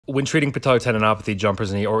When treating patellar tendinopathy,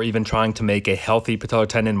 jumper's knee, or even trying to make a healthy patellar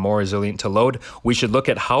tendon more resilient to load, we should look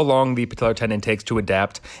at how long the patellar tendon takes to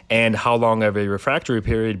adapt and how long of a refractory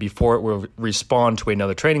period before it will respond to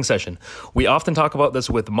another training session. We often talk about this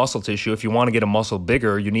with muscle tissue. If you want to get a muscle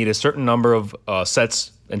bigger, you need a certain number of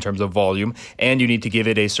sets in terms of volume, and you need to give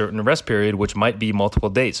it a certain rest period, which might be multiple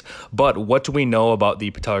days. But what do we know about the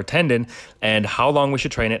patellar tendon and how long we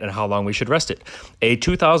should train it and how long we should rest it? A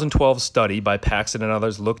 2012 study by Paxton and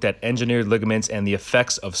others looked at engineered ligaments and the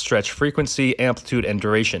effects of stretch frequency, amplitude, and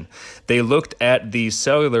duration. They looked at the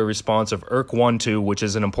cellular response of ERK1/2, which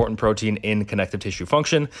is an important protein in connective tissue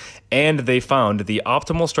function, and they found the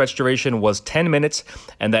optimal stretch duration was 10 minutes,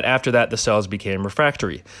 and that after that, the cells became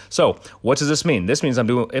refractory. So what does this mean? This means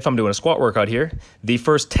if I'm doing a squat workout here, the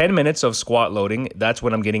first 10 minutes of squat loading, that's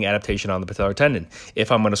when I'm getting adaptation on the patellar tendon.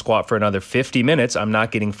 If I'm going to squat for another 50 minutes, I'm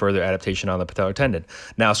not getting further adaptation on the patellar tendon.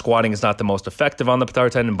 Now, squatting is not the most effective on the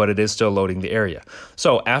patellar tendon, but it is still loading the area.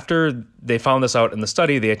 So after they found this out in the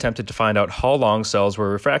study, they attempted to find out how long cells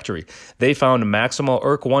were refractory. They found maximal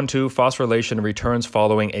ERK1/2 phosphorylation returns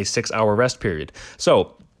following a 6-hour rest period.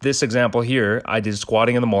 So this example here, I did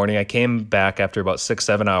squatting in the morning. I came back after about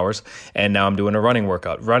 6-7 hours, and now I'm doing a running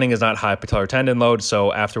workout. Running is not high patellar tendon load,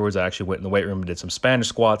 so afterwards I actually went in the weight room and did some Spanish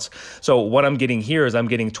squats. So what I'm getting here is I'm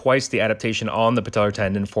getting twice the adaptation on the patellar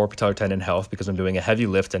tendon for patellar tendon health because I'm doing a heavy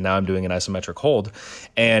lift and now I'm doing an isometric hold.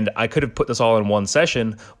 And I could have put this all in one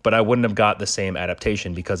session, but I wouldn't have got the same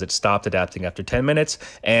adaptation because it stopped adapting after 10 minutes,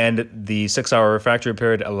 and the 6-hour refractory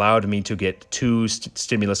period allowed me to get two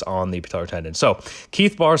stimulus on the patellar tendon. So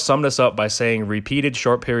Keith Barr summed this up by saying repeated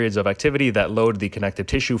short periods of activity that load the connective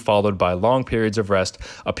tissue followed by long periods of rest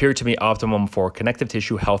appear to be optimum for connective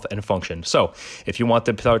tissue health and function. So if you want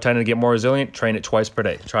the patellar tendon to get more resilient, train it twice per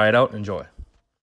day. Try it out. Enjoy.